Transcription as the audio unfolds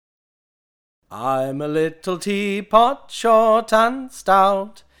I'm a little teapot, short and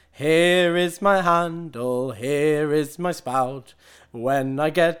stout. Here is my handle, here is my spout. When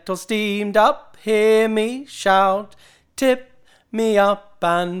I get all steamed up, hear me shout. Tip me up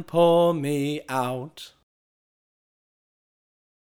and pour me out.